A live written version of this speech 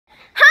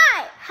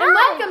And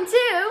welcome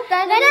to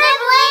the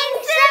Nibbling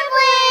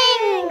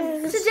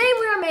Siblings! Today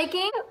we're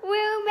making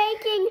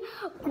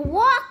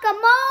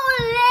guacamole!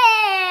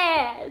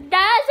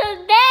 There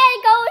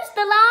goes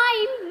the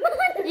lime!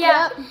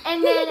 Yeah,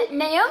 and then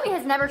Naomi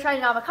has never tried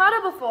an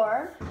avocado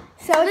before.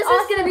 So this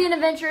is going to be an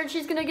adventure, and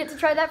she's going to get to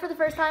try that for the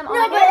first time.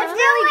 No, but it's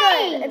really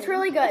good. It's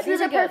really good.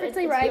 These are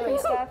perfectly ripe and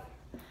stuff.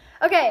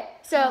 Okay,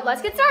 so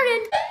let's get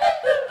started.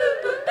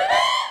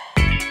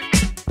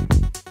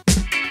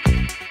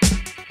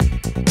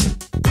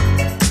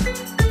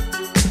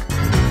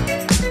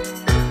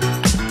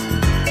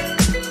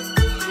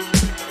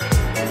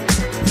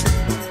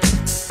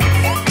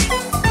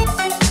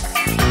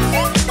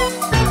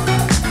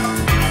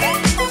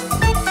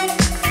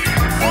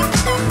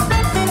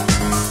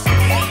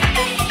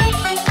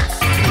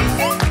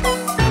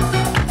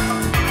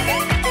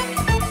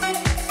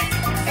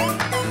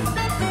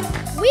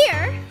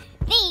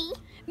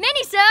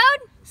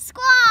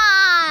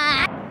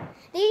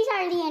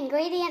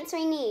 Ingredients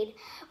we need.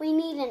 We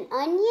need an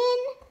onion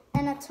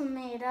and a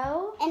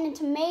tomato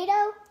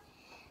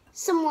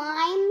some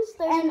limes.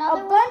 There's and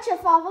another a bunch of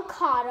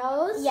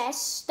avocados.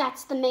 Yes,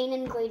 that's the main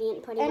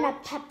ingredient pretty and much. A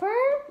pepper.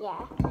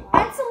 Yeah.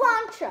 And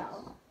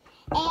cilantro.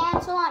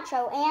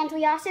 And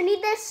we also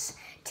need this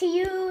to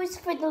use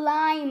for the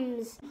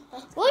limes.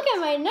 Look at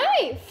my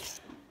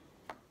knife.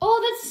 Oh,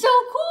 that's so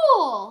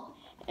cool.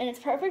 And it's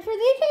perfect for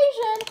the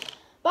occasion.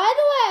 By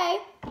the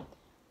way,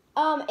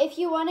 if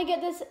you want to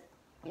get this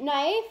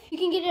knife, you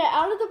can get it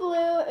out of the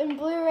blue in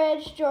Blue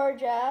Ridge,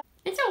 Georgia.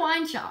 It's a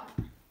wine shop.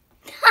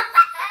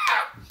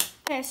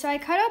 Okay, so I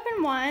cut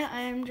open one.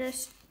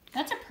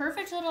 That's a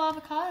perfect little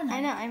avocado knife.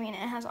 I know, I mean,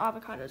 it has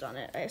avocados on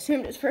it. I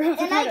assumed it's for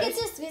avocados. And I get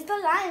to squeeze the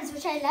limes,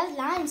 which I love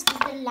limes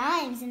because the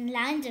limes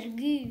are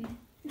good.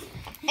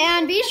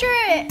 And be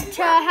sure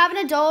to have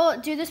an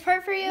adult do this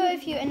part for you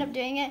if you end up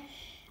doing it.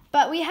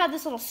 But we have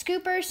this little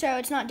scooper, so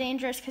it's not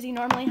dangerous because you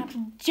normally have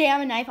to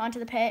jam a knife onto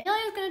the pit.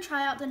 Nelia's going to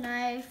try out the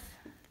knife.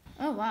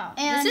 Oh, wow.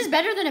 And this is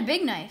better than a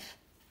big knife.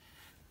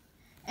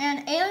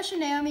 And Ailish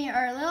and Naomi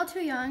are a little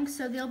too young,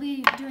 so they'll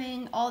be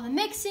doing all the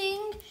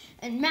mixing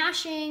and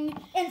mashing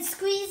and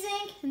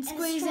squeezing and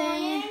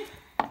destroying.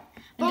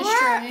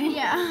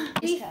 Yeah.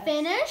 We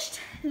finished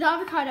the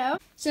avocado.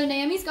 So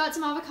Naomi's got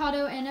some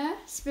avocado in a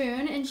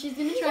spoon, and she's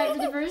going to try it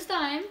for the first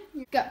time.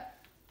 Go.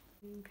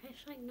 It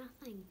tastes like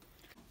nothing.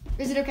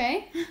 Is it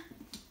okay?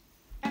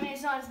 I mean,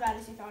 it's not as bad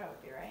as you thought it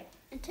would be, right?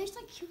 It tastes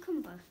like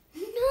cucumber.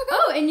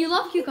 Oh, and you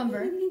love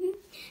cucumber. It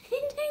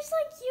tastes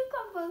like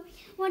cucumber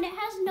when it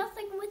has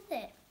nothing with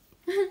it.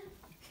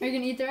 Are you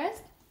going to eat the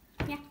rest?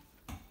 Yeah.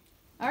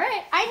 All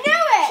right. I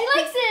knew it! She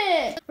likes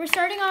it! We're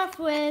starting off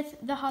with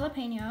the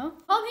jalapeno.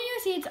 Jalapeno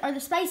seeds are the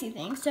spicy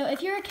things, so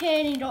if you're a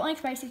kid and you don't like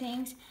spicy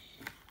things,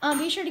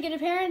 be sure to get a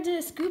parent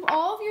to scoop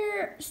all of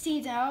your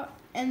seeds out,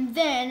 and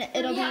then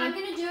it'll be I'm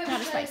going to do it not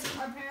because spicy.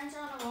 our parents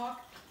are on a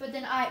walk. But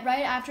then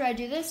right after I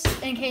do this,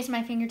 in case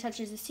my finger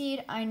touches the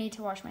seed, I need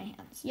to wash my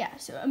hands. Yeah,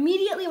 so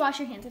immediately wash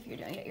your hands if you're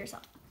doing it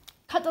yourself.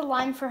 Cut the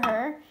lime for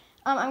her.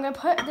 I'm going to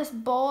put this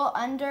bowl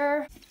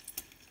under.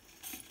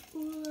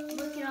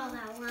 Look at all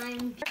that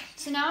lime.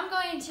 So now I'm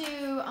going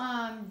to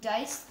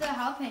dice the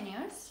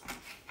jalapenos.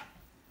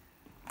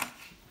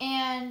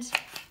 And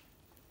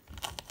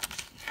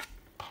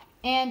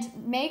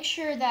make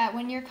sure that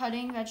when you're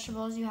cutting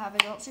vegetables, you have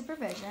adult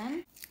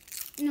supervision.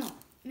 No.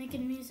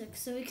 Making music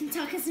so we can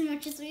talk as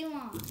much as we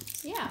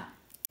want. Yeah.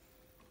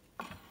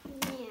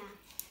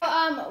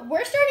 Yeah.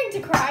 We're starting to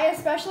cry,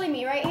 especially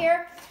me right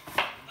here.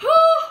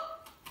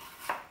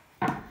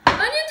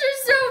 Onions are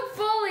so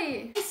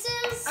fully. This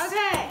is...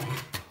 Okay.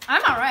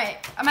 I'm all right.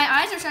 My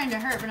eyes are starting to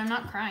hurt, but I'm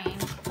not crying.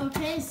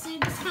 Okay, so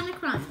it's kind of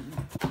crying.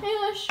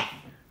 Ailish.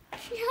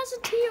 She has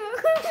a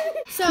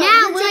tear. So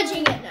now we're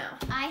judging it now.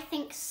 I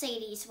think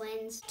Sadie's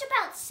wins. What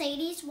about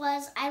Sadie's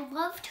was I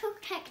loved her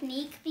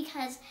technique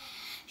because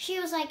she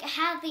was like,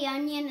 had the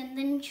onion and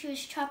then she was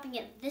chopping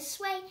it this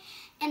way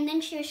and then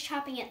she was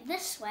chopping it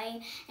this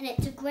way. And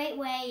it's a great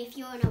way if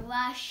you're in a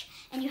rush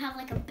and you have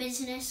like a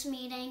business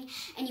meeting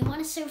and you want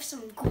to serve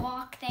some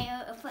guac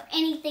there or put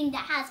anything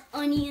that has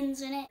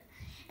onions in it.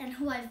 And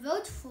who I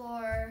vote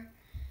for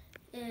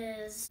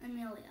is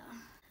Amelia.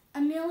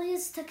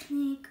 Amelia's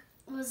technique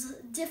was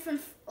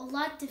different, a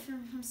lot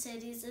different from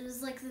Sadie's. It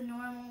was like the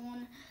normal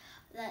one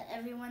that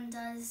everyone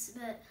does,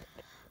 but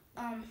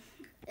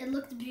it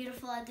looked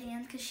beautiful at the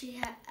end because she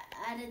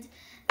added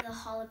the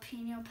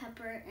jalapeno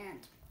pepper,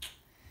 and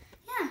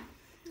yeah,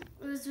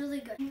 it was really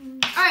good.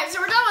 All right,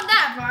 so we're done with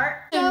that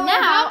part. So now we're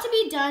about to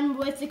be done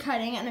with the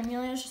cutting, and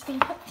Amelia's just going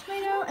to cut the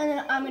tomato, and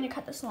then I'm going to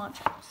cut the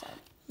cilantro. So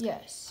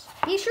Yes.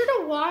 be sure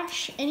to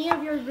wash any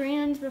of your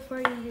greens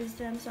before you use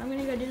them, so I'm going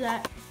to go do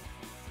that.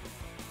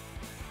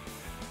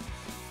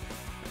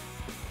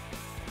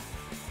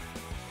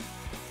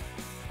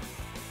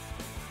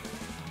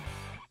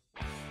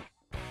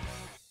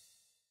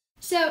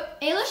 So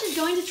Ailish is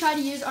going to try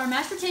to use our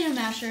mashed potato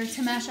masher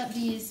to mash up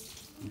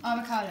these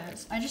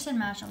avocados. I just said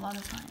mash a lot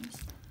of times.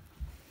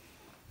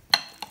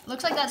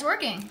 Looks like that's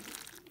working.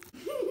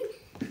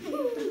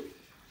 You're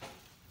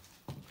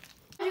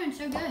doing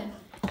so good.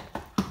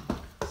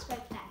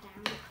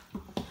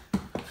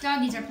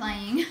 Doggies are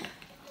playing.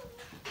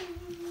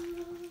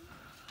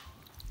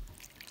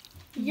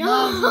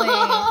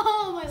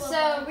 Lovely.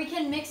 So we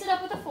can mix it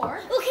up with a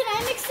fork. Oh, can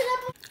I mix it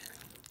up?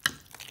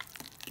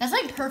 That's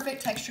like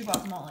perfect texture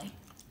guacamole.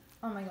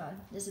 Oh my god,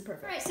 this is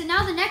perfect. All right, so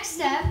now the next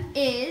step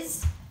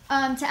is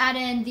to add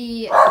in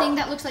the thing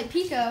that looks like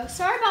pico.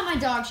 Sorry about my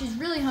dog, she's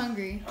really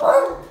hungry.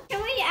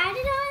 Can we add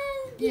it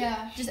on?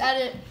 Yeah, just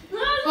add it.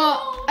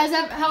 Well,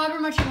 however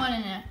much you want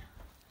in it.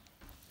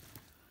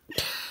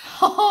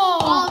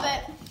 All of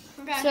it.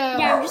 Okay. So,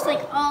 Yeah, just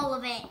like all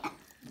of it.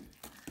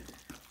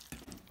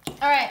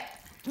 all right,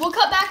 we'll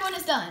cut back when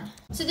it's done.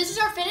 So this is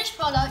our finished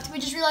product. We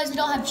just realized we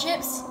don't have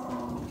chips.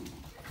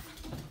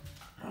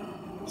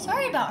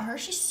 Sorry about her,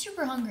 she's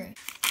super hungry.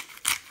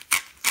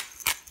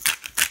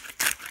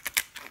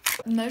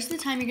 Most of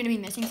the time you're gonna be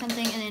missing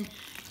something and then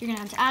you're gonna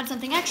have to add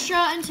something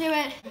extra into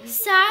it.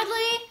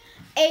 Sadly,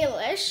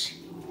 Ailish,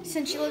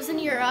 since she lives in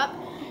Europe,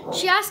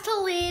 she has to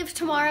leave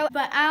tomorrow,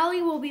 but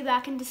Allie will be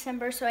back in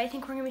December, so I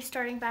think we're gonna be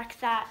starting back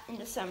that in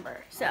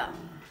December. So,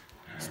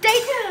 stay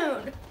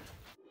tuned.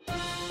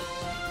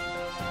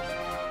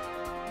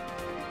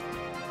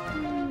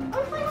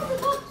 Oh, play with the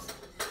tops.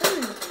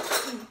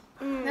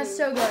 That's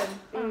so good.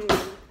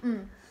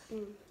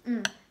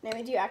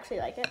 Naomi, do you actually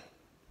like it?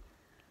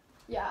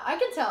 Yeah, I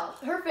can tell.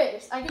 Her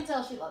face, I can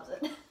tell she loves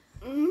it. This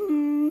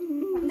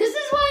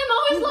is why I'm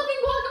always loving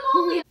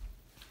guacamole.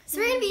 So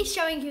we're going to be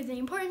showing you the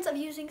importance of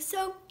using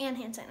soap and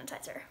hand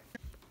sanitizer.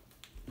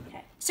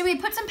 Okay. So we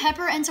put some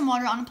pepper and some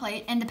water on a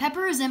plate, and the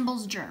pepper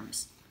resembles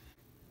germs.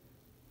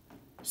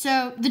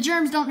 So the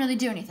germs don't really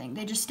do anything.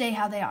 They just stay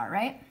how they are,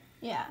 right?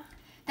 Yeah.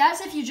 That's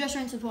if you just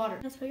rinse with water.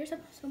 Just put your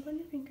soap on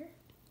your finger.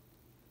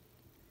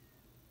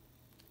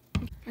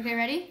 Okay,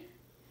 ready?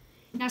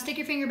 Now stick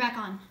your finger back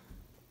on.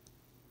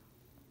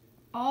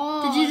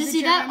 Oh, did you just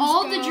see that?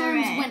 All the go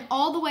germs away. went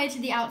all the way to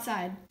the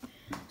outside.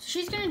 So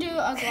she's going to do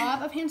a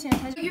glob of hand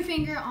sanitizer. Put your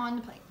finger on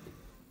the plate.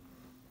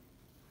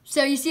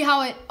 So you see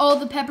how all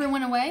the pepper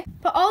went away?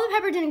 But all the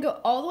pepper didn't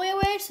go all the way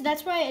away, so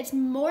that's why it's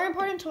more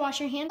important to wash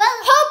your hands. Well,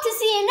 Hope to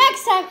see you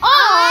next time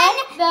on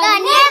the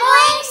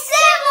Nibbling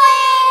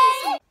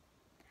Siblings!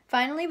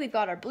 Finally, we've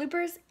got our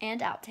bloopers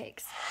and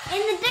outtakes. In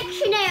the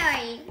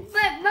dictionary,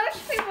 but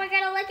most people are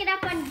gonna look it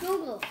up on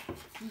Google.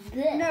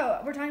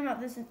 No, we're talking about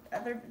this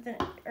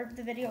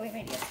the video we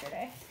made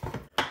yesterday.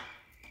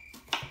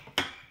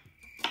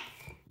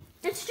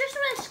 It's just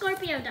what a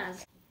Scorpio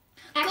does.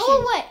 Go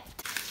away.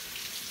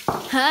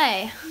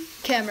 Hi,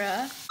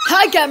 camera.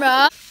 Hi,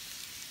 camera.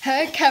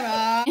 Hi,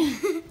 camera.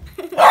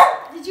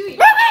 Did you eat?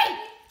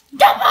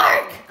 Don't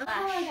bark!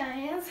 Hi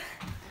guys.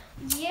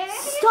 Yeah.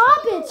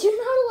 Stop it! You're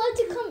not allowed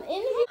to come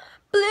in here.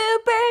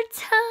 Blooper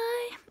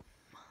time.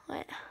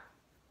 What?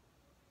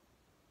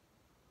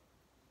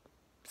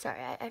 Sorry,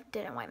 I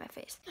didn't wipe my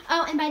face.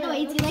 Oh, and by the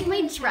way, do you like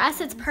my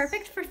dress? It's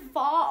perfect for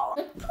fall.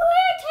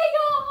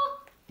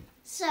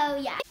 So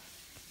yeah.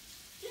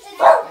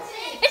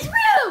 It's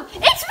Rue!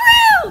 It's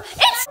Rue!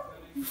 It's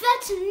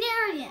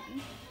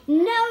Veterinarian.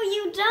 No,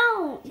 you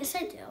don't. Yes,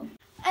 I do.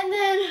 And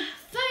then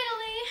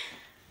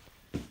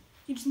finally,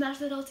 you just mash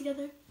that all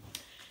together,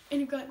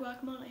 and you've got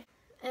guacamole.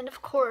 And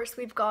of course,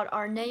 we've got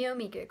our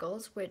Naomi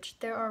giggles, which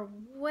there are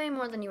way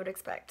more than you would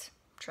expect.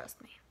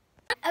 Trust me.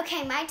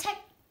 Okay, my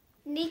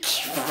technique.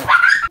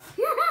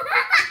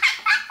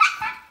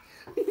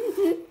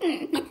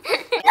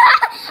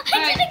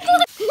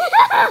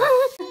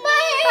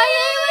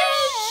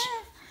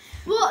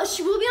 Well,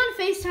 she will be on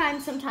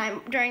FaceTime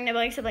sometime during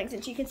Nibbling Siblings,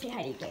 and she can say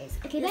hi to you guys.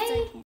 Okay, Yes, bye. I can.